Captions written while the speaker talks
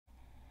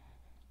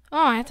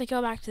Oh, I have to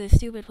go back to this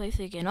stupid place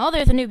again. Oh,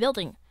 there's a new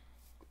building.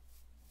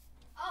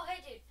 Oh,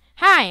 hey, dude.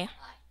 Hi.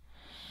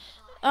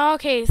 Hi.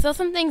 Okay, so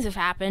some things have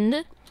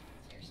happened.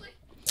 Seriously?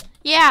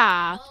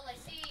 Yeah. Well, I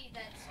see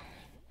that's something.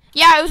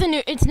 Yeah,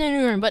 it's in a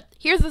new room, but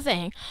here's the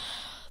thing.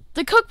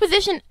 The cook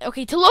position,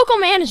 okay, to local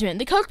management,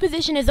 the cook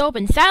position is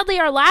open. Sadly,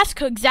 our last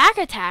cook, Zach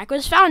Attack,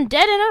 was found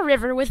dead in a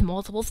river with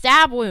multiple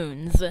stab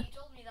wounds. You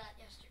told me that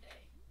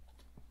yesterday.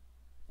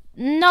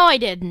 No, I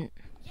didn't.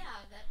 Yeah,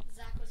 that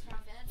Zach was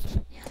found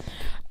dead? Yeah.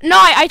 No,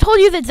 I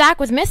told you that Zach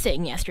was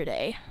missing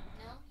yesterday.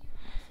 No?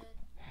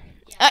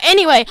 You said...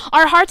 Anyway,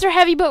 our hearts are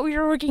heavy, but we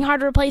are working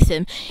hard to replace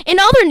him. In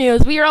other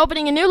news, we are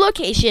opening a new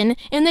location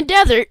in the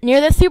desert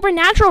near the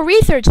Supernatural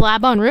Research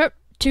Lab on Route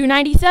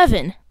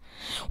 297.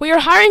 We are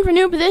hiring for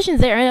new positions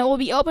there, and it will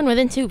be open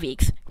within 2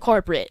 weeks.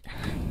 Corporate.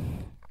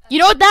 You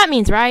know what that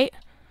means, right?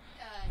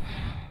 Yeah.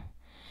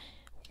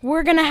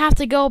 We're gonna have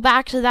to go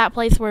back to that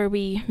place where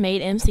we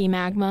made MC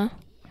Magma.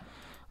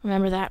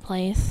 Remember that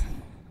place?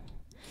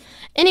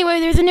 Anyway,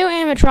 there's a new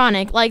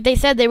animatronic. Like, they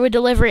said they would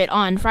deliver it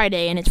on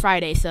Friday, and it's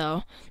Friday,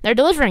 so they're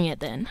delivering it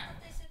then.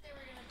 They said they were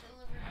going to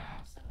deliver it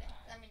on Sunday.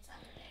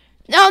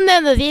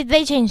 No,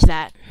 they changed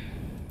that.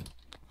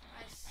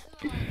 I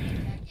still want to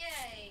get that.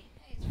 Yay!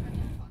 Hey, it's Fred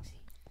and Foxy.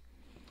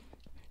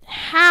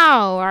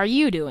 How are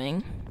you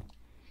doing?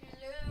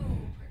 Hello,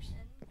 person.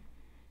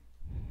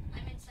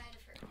 I'm inside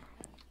of her.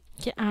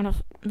 Get out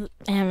of the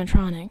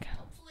animatronic.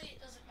 Hopefully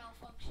it doesn't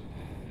malfunction.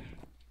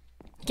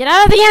 Get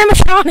out of the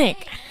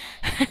animatronic!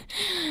 Why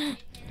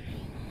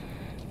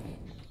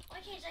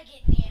can't I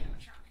get in the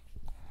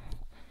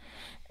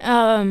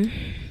animatronic?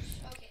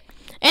 Okay.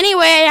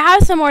 Anyway, I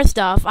have some more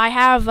stuff. I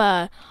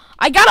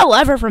got a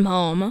lever from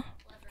home.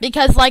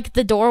 Because, like,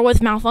 the door was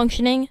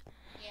malfunctioning.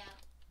 Yeah.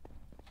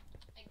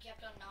 I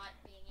kept on not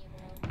being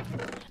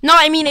able to... No,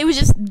 I mean, they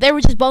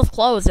were just both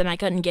closed and I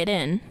couldn't get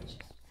in.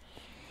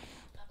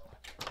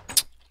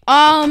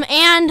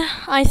 And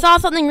I saw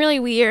something really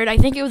weird. I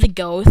think it was a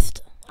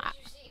ghost. What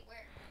did you see?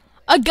 Where?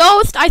 A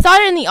ghost. I saw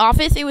it in the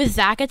office. It was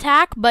Zack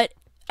Attack, but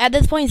at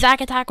this point,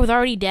 Zack Attack was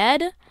already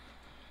dead.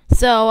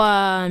 So,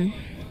 Dun,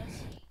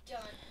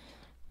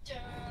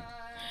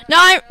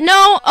 dun.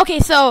 no. Okay,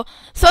 so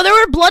there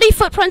were bloody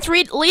footprints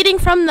leading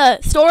from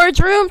the storage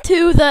room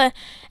to the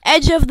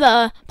edge of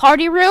the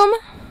party room,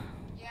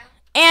 Yeah.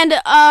 and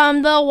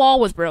the wall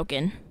was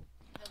broken.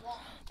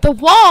 The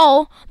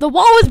wall. The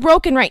wall was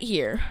broken right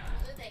here.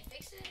 Did they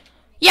fix it?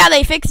 Yeah,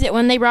 they fixed it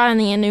when they brought in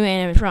the new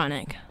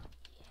animatronic.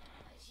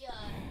 Yeah.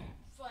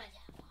 Fun.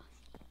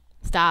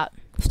 Stop.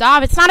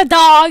 It's not a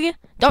dog.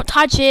 Don't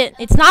touch it.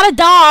 It's not a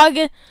dog.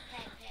 Pet.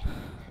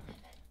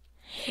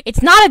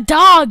 It's not a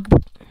dog,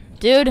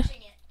 dude.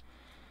 Touching it.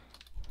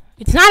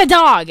 It's not a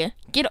dog.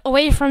 Get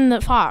away from the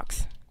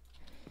fox.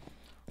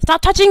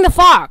 Stop touching the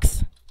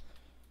fox.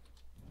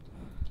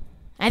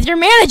 As your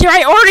manager,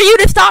 I order you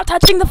to stop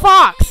touching the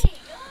fox. Hey,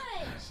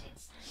 guys,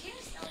 it's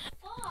just a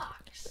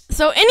fox.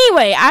 So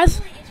anyway, It's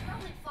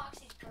probably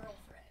Foxy's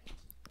girlfriend.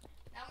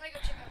 Now I'm gonna go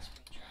check out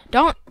Springtrap.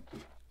 don't.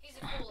 He's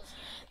the coolest.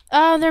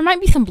 There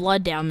might be some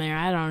blood down there.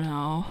 I don't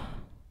know.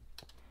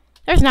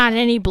 There's not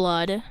any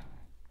blood.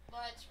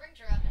 But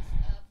Springtrap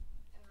is up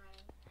and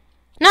running.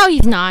 No,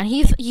 he's not.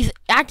 He's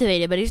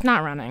activated, but he's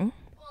not running.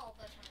 Well,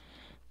 that's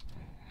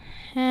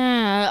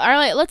right. All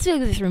right, let's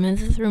look at this room.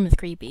 This room is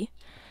creepy.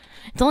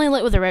 It's only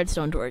lit with a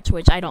redstone torch,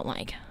 which I don't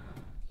like. Yeah,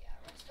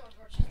 redstone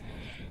torch is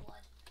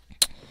blood.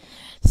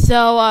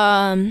 So,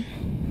 I'm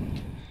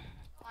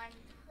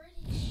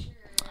pretty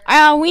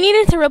sure. we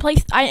needed to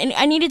replace.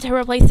 I needed to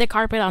replace the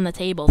carpet on the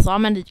table, so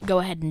I'm gonna go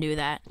ahead and do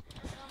that.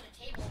 It's on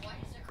the table. Why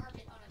is there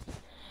carpet on a table?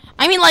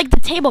 I mean, like the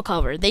table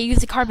cover. They use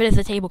the carpet as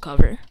a table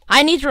cover.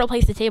 I need to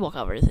replace the table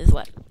covers. Is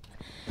what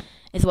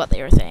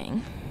they were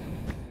saying.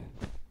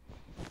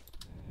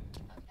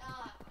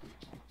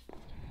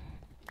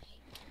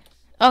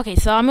 Okay,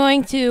 so I'm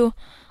going to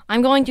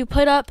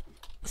put up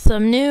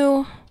some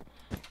new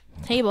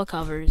table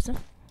covers. Why is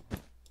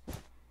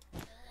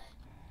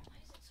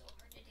it so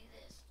hard to do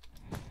this?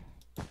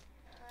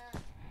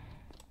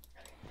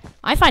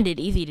 I find it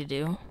easy to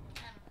do.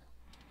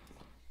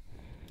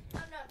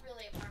 I'm not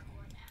really a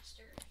parkour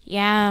master.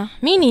 Yeah,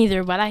 me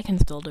neither, but I can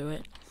still do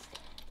it.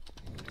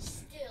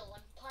 Still,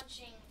 I'm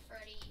punching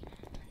Freddy.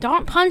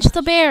 Don't punch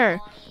the bear.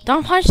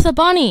 Don't punch the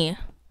bunny.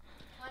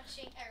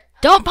 Punching.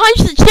 Don't punch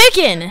the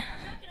chicken.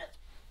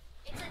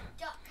 It's a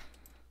duck,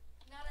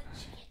 not a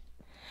chicken.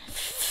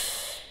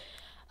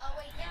 Oh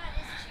wait, yeah, it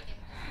is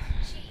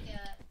a chicken.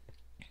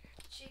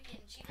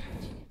 Chicken.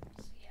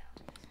 So, yeah.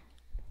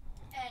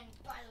 And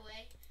by the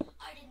way,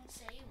 I didn't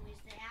say it was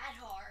that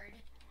hard.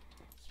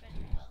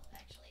 Well,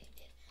 actually, it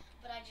did,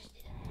 but I just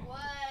did it.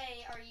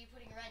 Why are you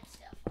putting red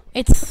stuff on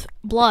It's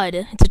blood.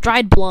 It's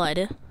dried blood.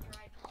 dried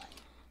blood?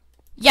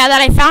 Yeah,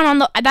 that I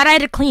found that I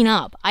had to clean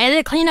up. I had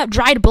to clean up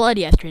dried blood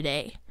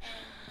yesterday.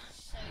 And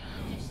so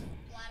you just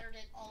splattered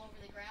it all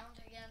over the ground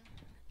again?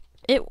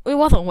 It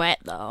wasn't wet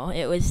though.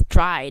 It was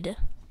dried.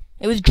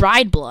 It was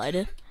dried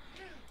blood.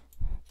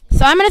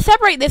 So I'm gonna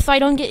separate this so I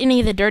don't get any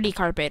of the dirty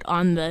carpet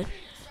on the.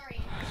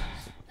 Sorry,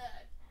 it's just the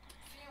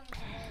fumes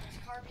of all this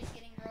carpet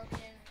getting broken.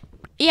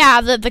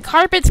 Yeah, the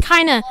carpet's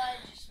kind of Blood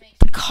just makes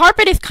the me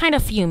carpet is kind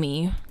of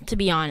fumy, to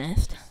be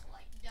honest.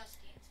 like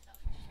dusty and stuff.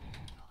 Just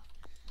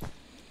makes me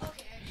cough.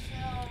 Okay,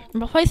 so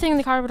I'm replacing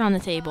the carpet on the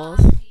tables.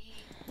 Foxy,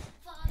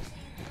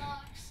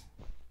 Fox.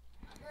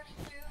 I'm running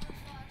through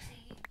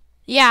Foxy.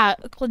 Yeah,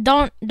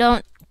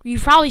 don't. You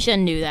probably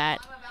shouldn't do that.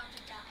 I'm about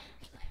to die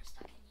because I'm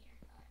stuck in here.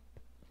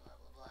 Blah,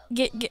 blah, blah,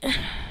 Get. blah,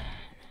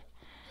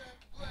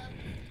 blah.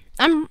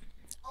 I'm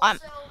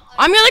Also,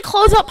 I'm gonna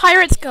close up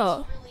Pirate's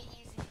Cove. It's really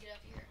easy to get up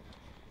here.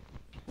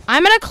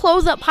 I'm gonna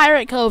close up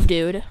Pirate Cove,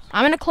 dude.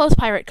 I'm gonna close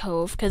Pirate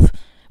Cove because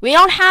we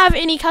don't have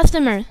any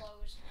customers.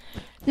 Closed.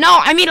 No,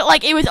 I mean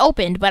like it was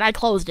opened, but I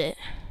closed it.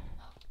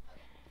 Oh,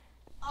 okay.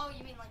 Oh,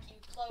 you mean like you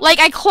closed? Like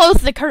I closed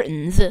the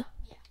curtains. Oh, the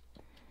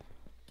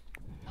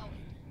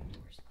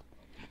door's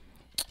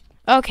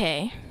not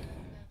Okay.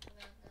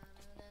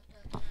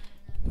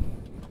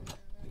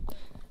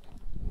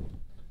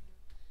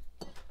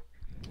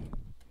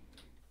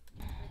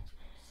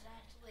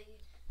 exactly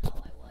how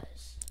I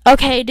was.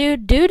 Okay,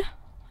 dude.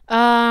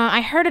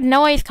 I heard a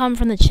noise come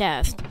from the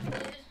chest.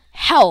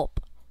 Help.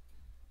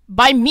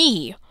 By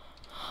me.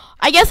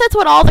 I guess that's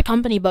what all the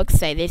company books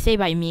say. They say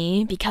by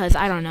me because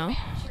I don't know.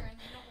 Sure, and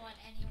they don't want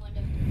anyone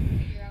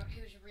to figure out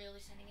who's really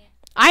sending it.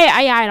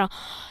 I don't.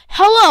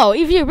 Hello,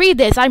 if you read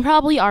this, I'm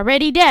probably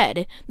already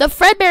dead. The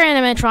Fredbear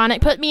animatronic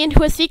put me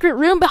into a secret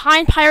room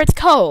behind Pirate's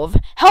Cove.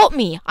 Help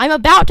me, I'm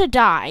about to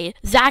die.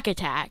 Zack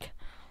attack.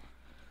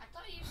 I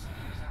thought you said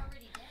he was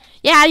already dead.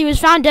 Yeah, he was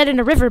found dead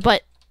in a river,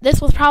 but this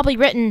was probably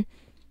written.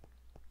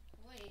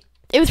 Wait.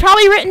 It was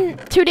probably written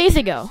 2 days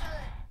ago.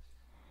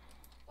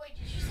 Wait,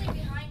 did you say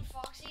behind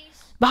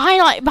Foxy's?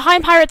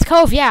 Behind Pirate's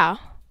Cove, yeah.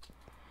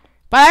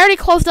 But I already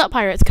closed up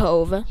Pirate's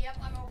Cove. Yep,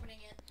 I'm opening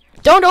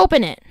it. Don't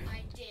open it.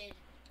 I did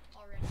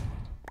already.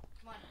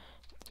 Come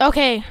on.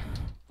 Okay.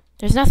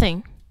 There's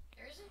nothing.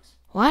 There isn't?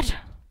 What?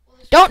 Well,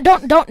 there's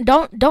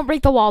Don't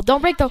break the wall.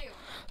 Don't break the. have to.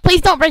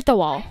 Please don't break the I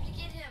wall. have to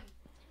get him.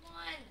 Come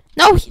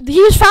on. No,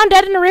 he was found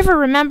dead in a river.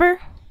 Remember?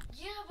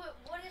 Yeah, but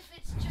what if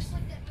it's just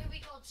like that movie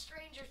called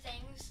Stranger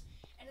Things,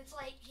 and it's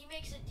like he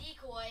makes a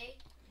decoy.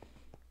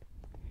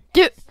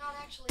 Dude, It's not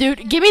actually dude,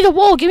 him. give me the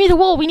wool. Give me the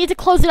wool. We need to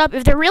close it up.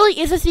 If there really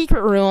is a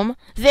secret room,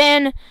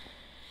 then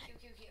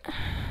Q.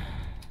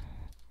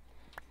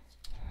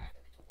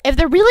 if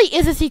there really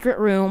is a secret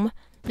room,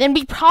 then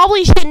we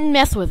probably shouldn't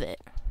mess with it.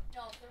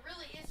 No, if there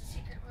really is a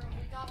secret room,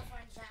 we gotta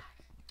find Zach.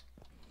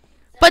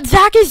 But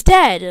Zack is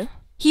dead.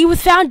 He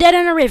was found dead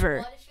in a river.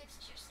 What if it's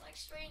just like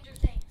Stranger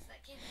Things?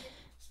 That kid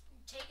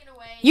gets taken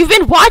away. You've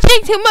been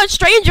watching too much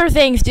Stranger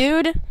Things,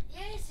 dude.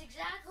 Yes,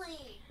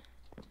 exactly.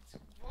 That's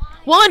why.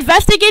 We'll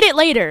investigate it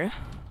later.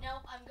 No,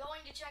 I'm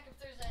going to check if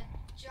there's a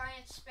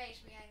giant space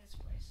behind this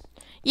place.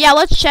 Yeah,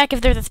 let's check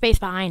if there's a space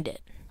behind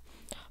it.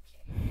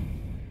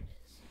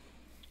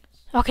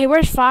 Okay,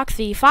 where's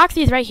Foxy?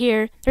 Foxy's right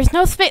here. There's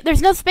no space.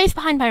 There's no space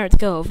behind Pirate's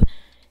Cove.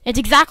 It's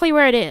exactly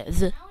where it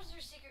is. How is there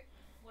a secret?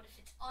 What if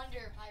it's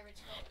under Pirate's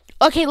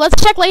Cove? Okay, let's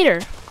check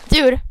later.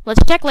 Dude, let's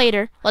check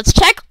later. Let's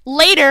check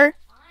later.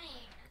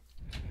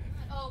 Fine.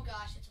 Oh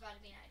gosh, it's about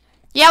to be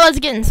nighttime. Yeah, let's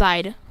get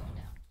inside. Going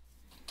down.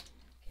 Okay.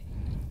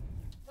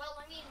 Well,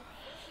 I mean, what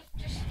if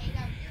we just stayed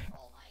out here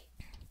all night?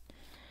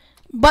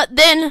 But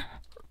then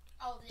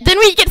Oh,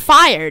 we get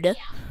fired. yeah.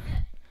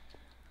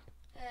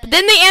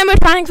 Then the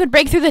animatronics would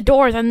break through the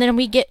doors, and then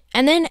we get,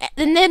 and then We'd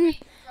probably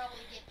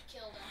get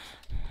killed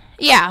outside.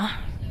 yeah. So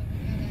we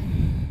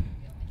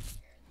gotta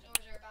go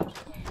in here. Doors are about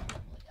to close.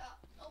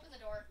 Open the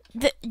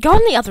door. Go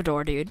in the other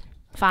door, dude.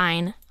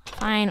 Fine.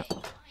 Fine. Okay,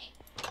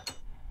 fine.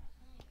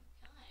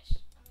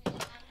 Oh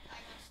gosh. I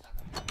got stuck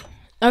up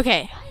here.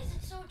 Okay. Why is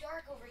it so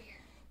dark over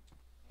here?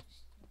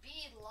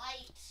 Be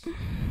light.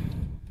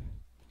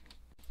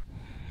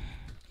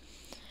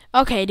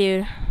 Okay,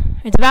 dude.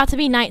 It's about to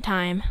be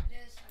nighttime.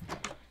 It is.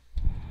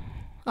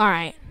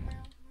 Alright.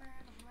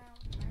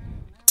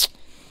 Actually,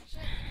 I think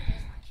it is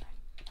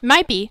nighttime.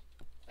 Might be.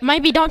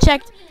 Might be. Don't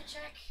check. I'm gonna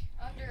check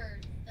under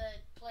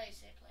the place,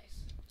 safe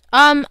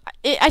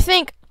place. I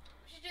think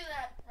We should do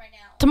that right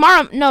now.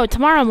 tomorrow. No,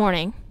 tomorrow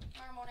morning.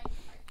 Tomorrow morning.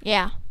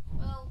 Yeah.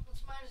 Well,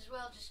 let's might as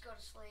well just go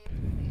to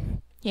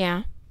sleep.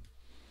 Yeah.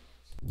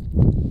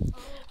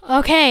 Oh,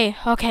 Okay.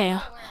 Okay.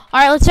 where?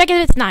 Alright, let's check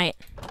if it's night.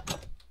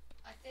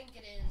 I think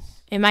it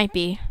is. It might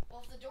be.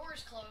 Well, if the door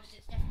is closed,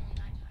 it's definitely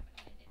nighttime, and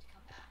I need to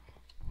come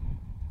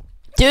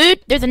back. Dude,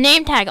 there's a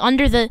name tag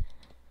under the.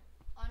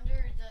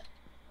 Under the.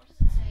 What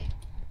does it say?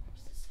 What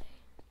does it say?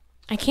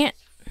 I can't.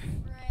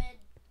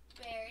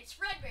 Fredbear. It's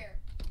Fredbear.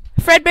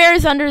 Fredbear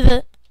is under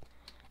the.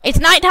 It's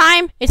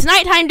nighttime. It's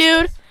nighttime,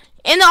 dude.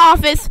 In the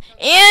office.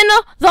 In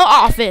the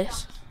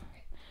office. I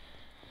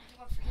keep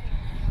on forgetting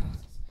what the office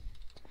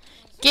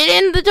is.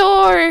 Get in the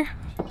door. Trying.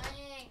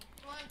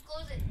 Come on,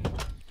 close it.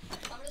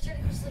 I'm gonna try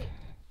to go to sleep.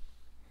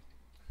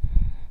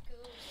 Go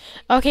to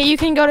sleep. Okay, you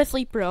can go to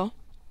sleep, bro.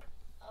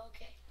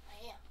 Okay,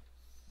 I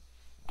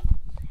am.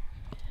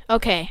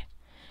 Okay.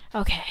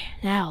 Okay.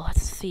 Now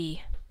let's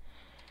see.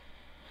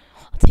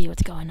 Let's see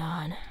what's going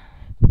on.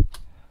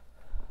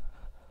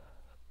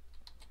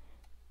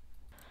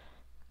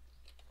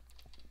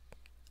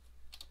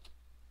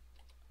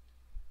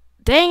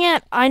 Dang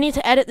it, I need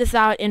to edit this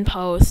out in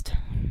post.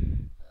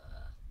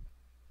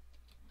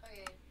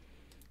 Okay.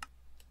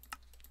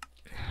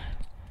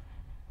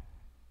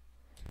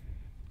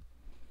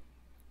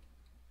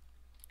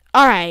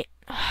 Alright.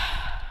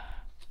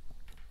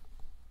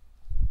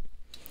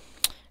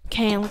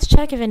 Okay, let's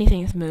check if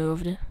anything's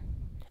moved.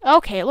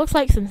 Okay, it looks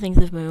like some things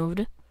have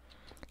moved.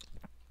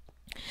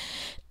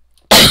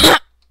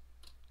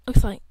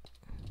 Looks like...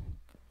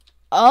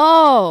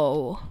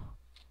 Oh!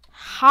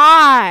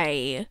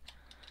 Hi!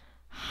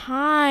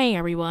 Hi,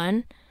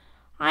 everyone.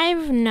 Wait.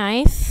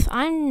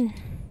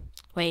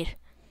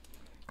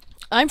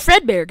 I'm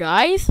Fredbear,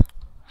 guys.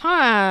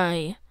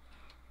 Hi.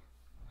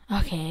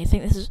 Okay, I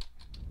think this is...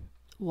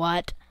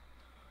 What?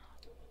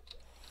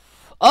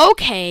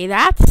 Okay,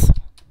 that's...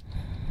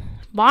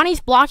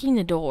 Bonnie's blocking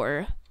the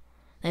door.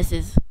 This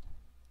is...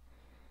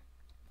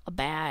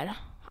 bad.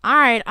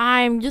 Alright,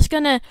 I'm just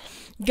gonna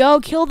go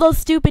kill those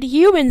stupid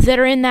humans that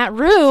are in that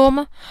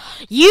room.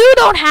 You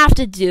don't have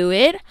to do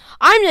it.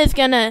 I'm just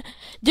gonna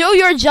do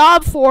your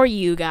job for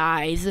you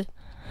guys.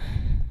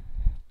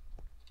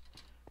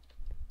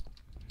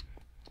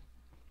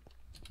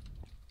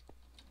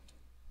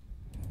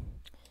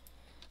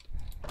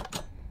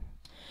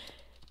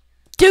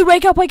 Dude,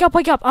 wake up, wake up,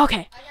 wake up.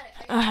 Okay.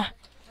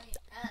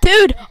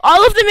 Dude,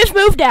 all of them have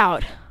moved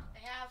out.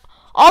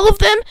 All of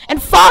them,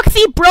 and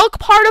Foxy broke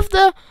part of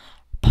the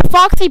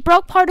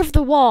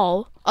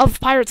wall of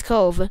Pirate's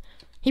Cove.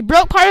 He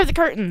broke part of the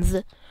curtains.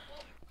 Okay.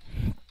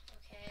 I'm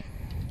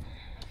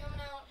coming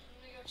out. I'm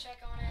gonna go check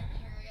on it.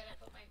 Here, I gotta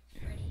put my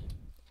Freddy.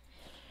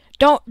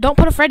 Don't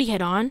put a Freddy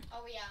head on.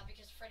 Oh yeah,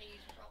 because Freddy's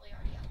probably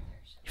already out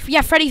there. So.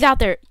 Yeah, Freddy's out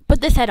there.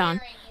 Put this head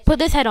on. Put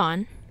this head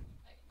on.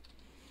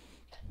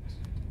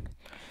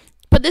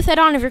 Put this head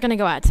on if you're gonna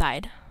go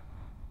outside.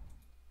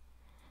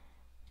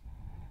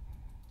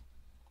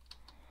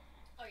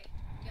 Okay,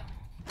 go.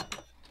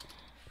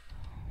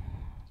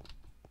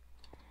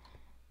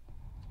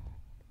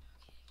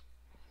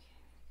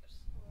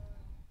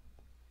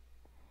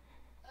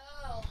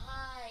 Oh,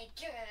 hi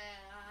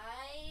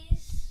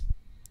guys.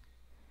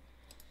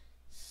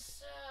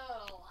 So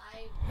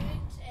I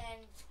went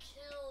and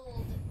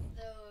killed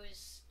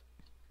those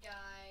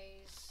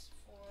guys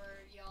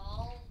for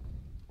y'all.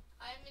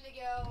 I'm gonna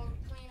go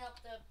clean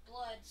up the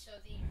blood so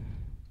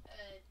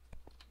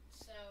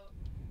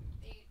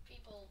the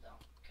people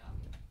don't come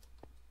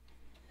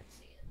and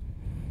see it.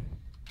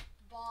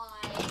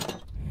 Bye.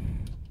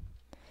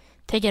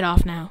 Take it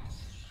off now.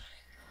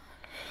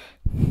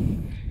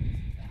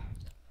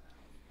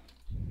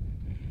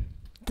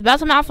 It's about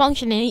to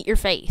malfunction and eat your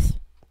face.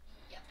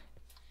 Yep.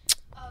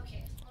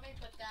 Okay, so let me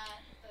put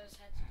those heads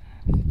back.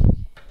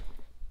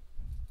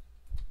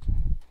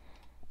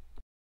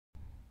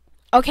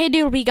 Okay,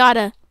 dude, we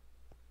gotta...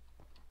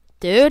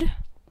 Dude?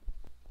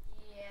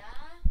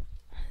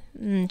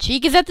 Yeah?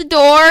 Cheek is at the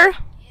door.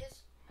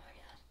 Yes.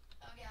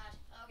 Oh god. Oh god.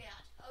 Oh god.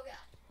 Oh god.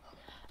 Oh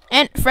god.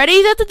 And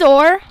Freddy's at the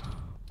door.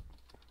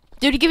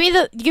 Dude, give me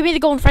the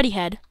golden Freddy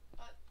head.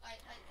 I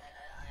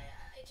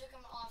took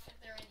them off if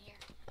they're in here.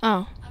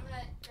 Oh. I'm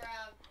gonna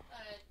grab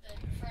the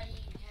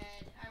Freddy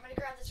head. I'm gonna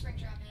grab the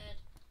Springtrap head.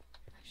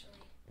 Actually.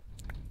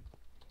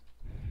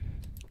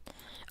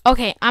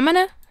 Okay, I'm gonna...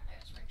 I got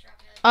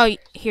Springtrap head. Oh,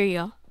 here you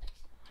go.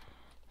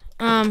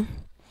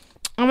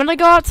 I'm gonna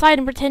go outside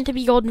and pretend to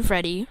be Golden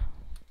Freddy.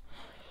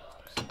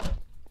 Pretend.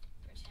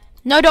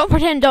 No, don't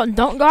pretend. Don't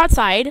go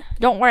outside.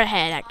 Don't wear a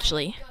head,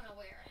 actually. I'm gonna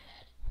wear a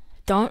head.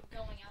 Don't.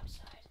 Going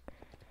outside.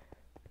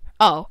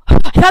 Oh, I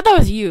thought that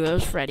was you. It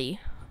was Freddy.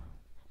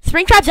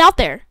 Springtrap's out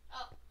there.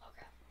 Oh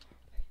crap.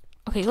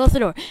 Okay, close the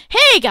door.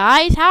 Hey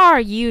guys, how are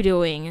you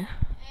doing?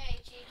 Hey,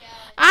 Chica.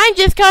 I'm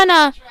just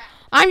gonna go. Take my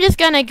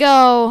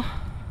Springtrap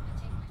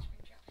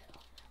head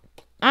off.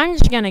 I'm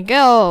just gonna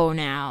go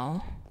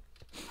now.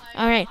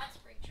 I'm Alright. not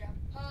Springtrap.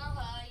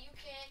 You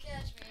can't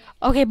catch me.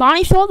 Okay,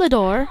 Bonnie stole the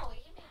door. Oh,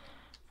 he made me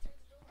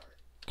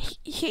through the door.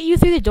 He hit you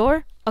through the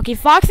door. Okay,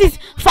 Foxy's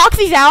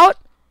out.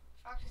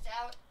 Fox is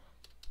out.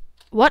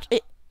 What?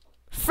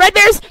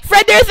 Fredbear!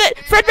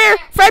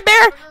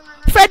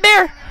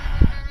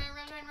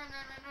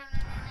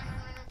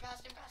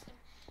 Past him.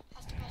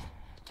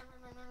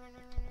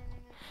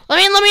 Let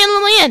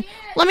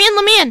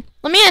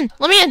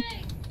me in.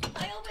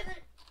 I opened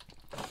it.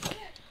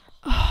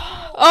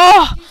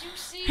 Oh, Did you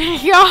see?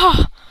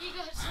 yeah. He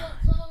got so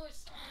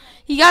close.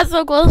 He got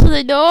so close to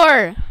the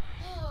door.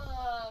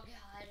 Oh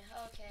god.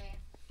 Okay.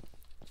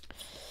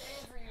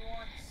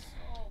 Everyone's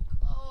so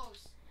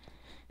close.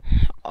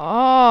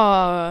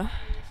 Oh. This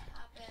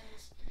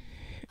happens.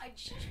 I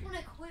just want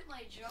to quit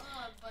my job,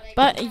 but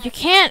But you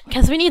can't,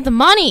 because we need the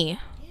money.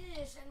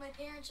 Yes, and my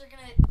parents are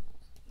gonna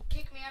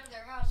kick me out of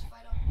their house if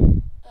I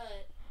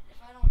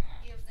don't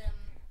give them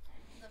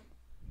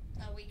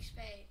a week's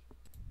pay.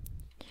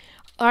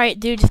 Alright,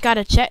 dude, just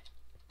gotta check.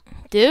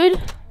 Dude,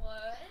 What?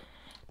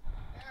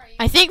 Where are you?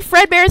 I think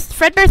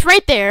Fredbear's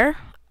right there.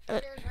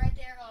 There's right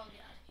there. Oh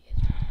god, he is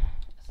right there.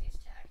 I see his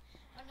tag.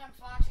 Sometimes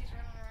Foxy's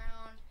running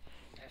around.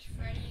 There's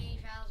Freddy,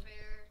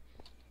 Fazbear,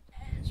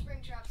 and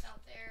Springtrap's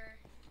out there.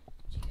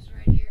 Chica's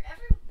right here.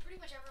 Pretty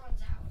much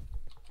everyone's out.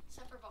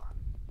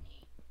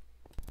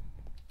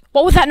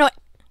 What was that noise?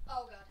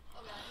 Oh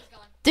god, he's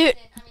gone. Dude,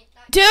 He's in. I mean,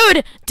 not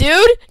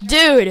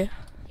dude.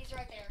 he's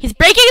right there. He's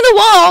breaking the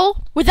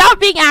wall without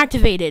being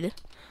activated.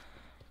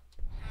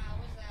 How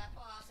is that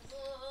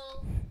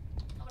possible?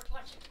 I'm gonna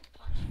punch him.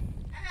 Punch.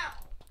 Ow!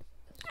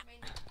 This may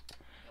not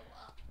go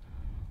up.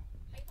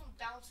 I keep on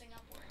bouncing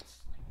upwards.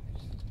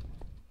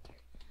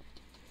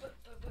 Like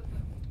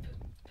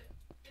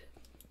this.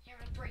 You're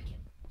gonna break it.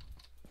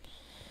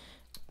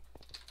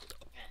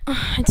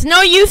 It's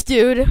no use,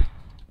 dude. Well,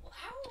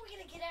 how are we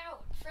gonna get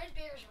out?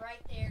 Fredbear's right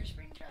there.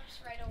 Springtrap's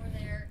right over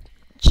there.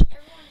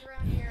 Everyone's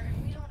around here,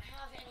 and we don't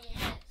have any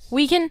heads.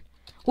 We can.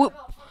 What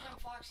about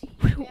Funtime Foxy? Do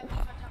we have any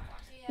Funtime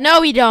Foxy heads?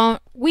 No, we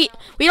don't. We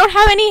don't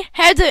have any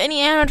heads of any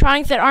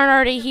animatronics that aren't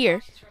already here.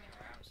 Foxy's running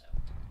around, so.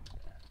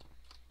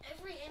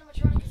 Every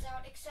animatronic is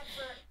out except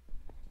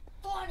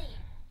for Bonnie.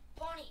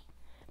 Bonnie.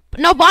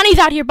 No, Bonnie's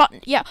out here.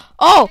 But yeah.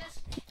 Oh,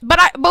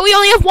 but we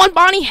only have one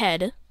Bonnie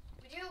head.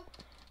 We do?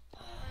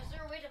 Is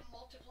there a way to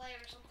multiply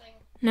it or something?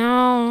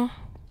 No.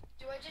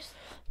 Do I just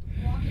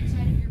walk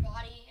inside of your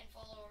body and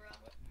follow around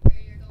where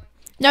you're going?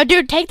 No,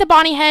 dude, take the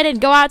Bonnie head and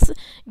go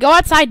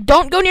outside.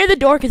 Don't go near the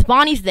door because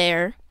Bonnie's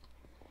there.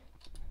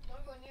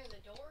 Don't go near the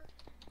door?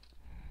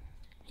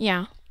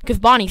 Yeah, because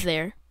Bonnie's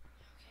there.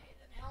 Okay,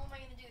 then how am I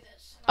gonna do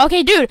this?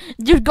 Okay,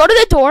 dude, go to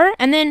the door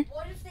and then.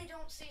 What if they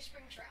don't say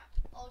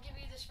Springtrap? I'll give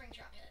you the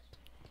Springtrap head.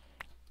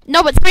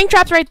 No, but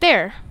Springtrap's right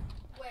there.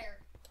 Where?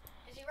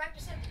 Is he right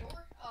beside the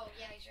door? Oh,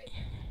 yeah, he's right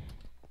there.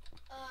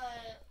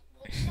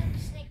 We'll just have to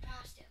snake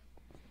past him.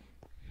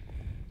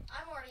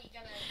 I'm already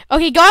gonna...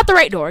 Okay, go out the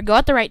right door. Go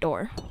out the right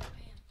door.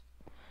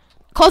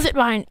 Close it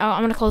behind. Oh,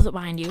 I'm gonna close it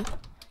behind you.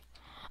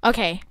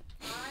 Okay.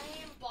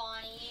 I'm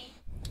Bonnie.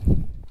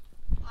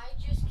 I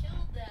just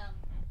killed them.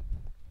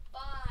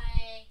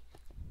 Bye.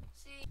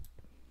 See?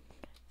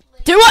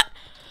 Do what?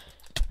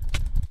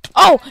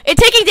 Oh,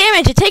 it's taking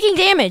damage. It's taking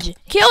damage.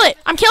 Kill it.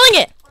 I'm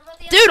killing it. What about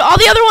the Dude, all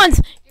the other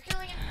ones. You're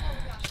killing it?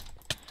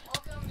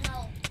 Oh, gosh. Welcome,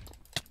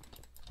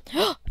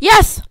 help.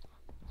 Yes.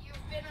 You've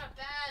been a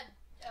bad...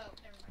 Oh,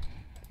 never mind.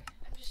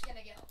 I'm just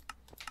gonna go.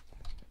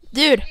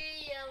 Dude.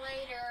 See you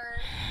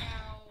later.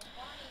 Now,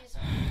 Bonnie's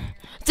over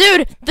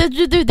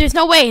here. Dude, there's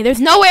no way. There's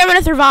no way I'm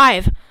gonna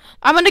survive.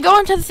 I'm gonna go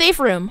into the safe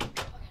room.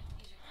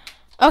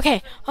 Okay,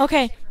 easy.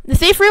 Okay. The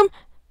safe room.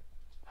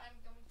 I'm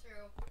going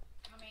through.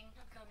 I'm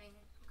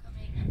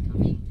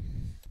coming.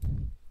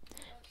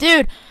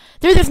 Dude,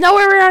 there's no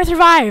way we're gonna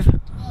survive.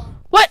 Well,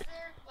 What? is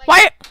there, like,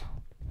 Why?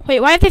 Wait,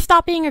 why did they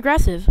stop being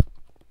aggressive?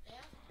 Yeah?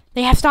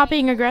 They have stopped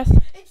being aggressive.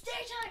 It's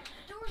daytime.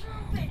 The doors are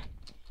open.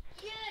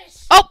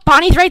 Yes. Oh,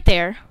 Bonnie's right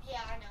there. Yeah,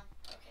 I know.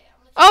 Okay,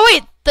 I'm gonna Oh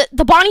wait,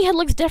 the Bonnie head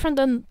looks different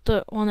than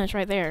the one that's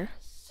right there.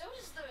 So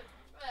does the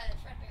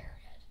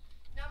Fredbear head.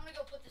 Now I'm gonna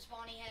go put this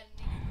Bonnie head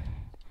in the...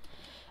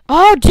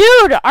 Oh,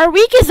 dude, our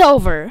week is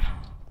over.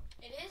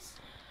 It is?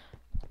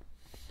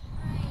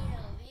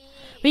 Finally.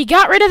 We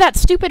got rid of that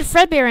stupid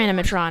Fredbear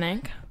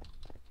animatronic.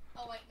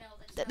 Oh wait, no,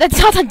 that's not... That's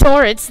not the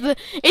door. It's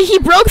he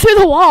broke through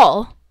the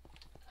wall.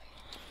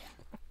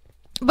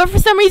 But for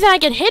some reason I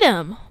could hit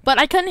him, but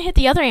I couldn't hit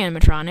the other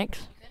animatronics.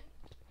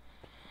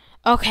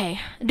 Okay,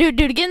 dude,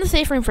 get in the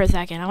safe room for a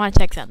second. I want to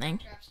check something.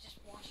 Trap's just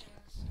washing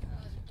us.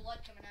 There's blood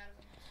coming out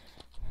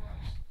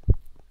of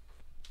him.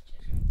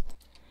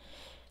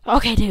 Gross.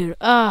 Okay, dude.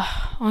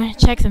 I want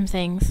to check some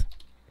things.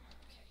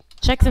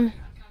 Check them. I'm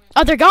coming.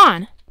 Oh, they're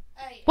gone.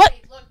 Hey, What?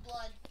 Hey, look,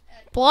 blood.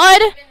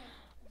 Blood? It's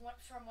been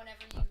from whenever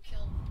you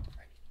killed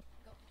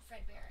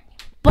Fredbear.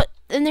 But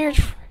then here's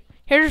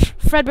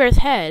Fredbear's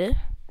head.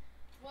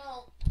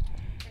 Well,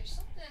 there's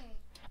something...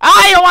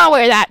 I don't want to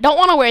wear that. Don't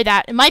want to wear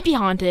that. It might be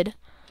haunted.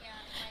 Yeah, it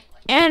might,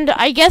 like, And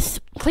I guess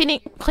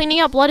cleaning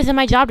up blood is in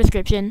my job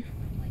description.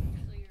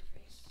 kill your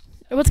face.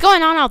 What's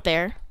going on out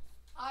there?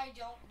 I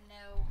don't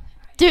know.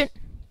 Dude.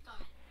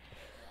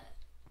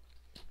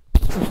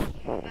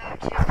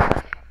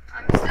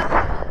 I'm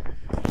still...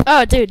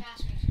 Oh, dude.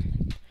 Ask me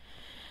something.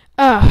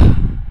 Oh,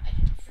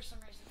 For some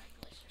reason, I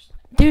glitched or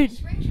something. dude.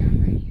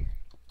 Springtrap right here.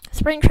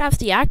 Springtrap's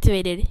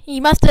deactivated. He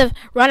must have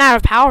run out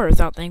of power or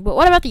something. But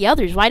what about the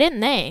others? Why didn't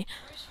they?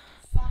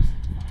 Where's Foxy?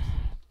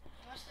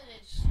 He must have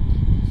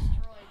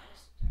destroyed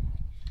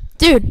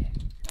this.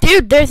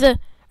 Dude, there's a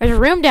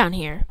room down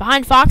here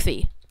behind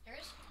Foxy. There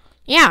is?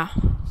 Yeah.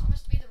 This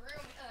must be the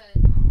room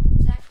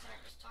Zach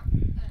was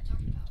talking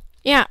about.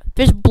 Yeah,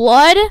 there's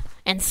blood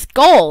and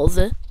skulls.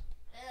 Ugh,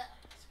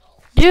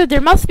 skulls. Dude,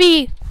 there must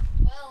be,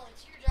 Well,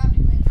 it's your job to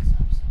clean this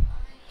up, so I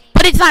ain't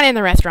but it's not in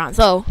the restaurant,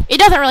 so it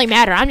doesn't really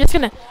matter. I'm just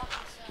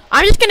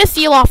gonna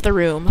seal off the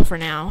room for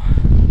now.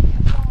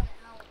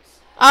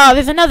 Oh,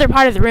 there's another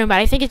part of the room, but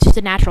I think it's just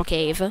a natural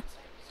cave.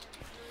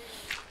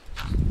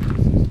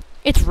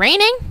 It's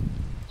raining?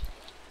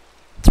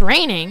 It's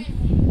raining.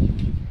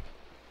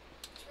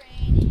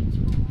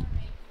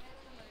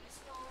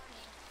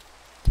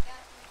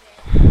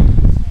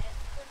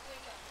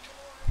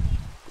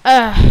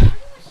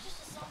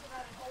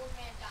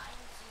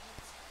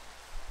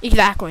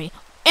 Exactly.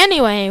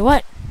 Anyway,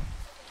 what?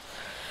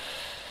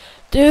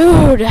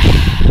 Dude.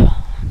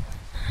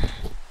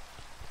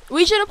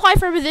 We should apply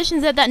for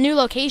positions at that new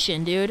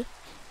location, dude.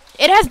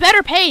 It has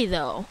better pay,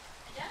 though.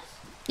 It does?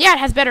 Yeah, it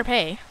has better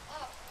pay. Oh,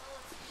 well,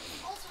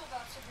 it's also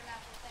about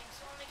supernatural things,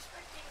 so I'm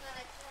expecting that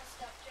it has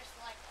stuff just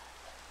like that.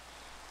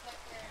 But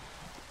there.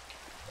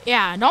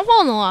 Yeah, don't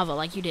fall in the lava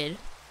like you did.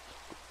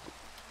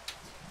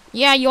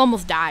 Yeah, you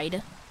almost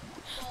died.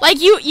 Like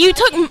you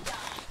didn't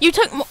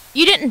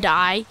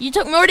die. You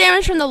took more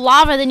damage from the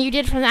lava than you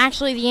did from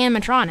actually the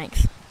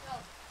animatronics. No.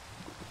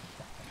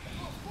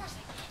 Well, of course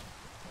I did.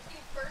 It's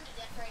getting burned to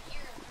death right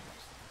here. And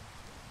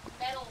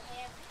there's metal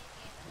hand.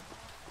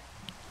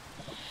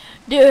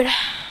 Dude.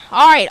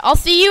 Alright, I'll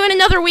see you in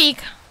another week.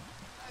 Okay.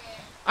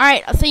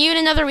 Alright, I'll see you in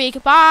another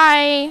week.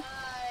 Bye.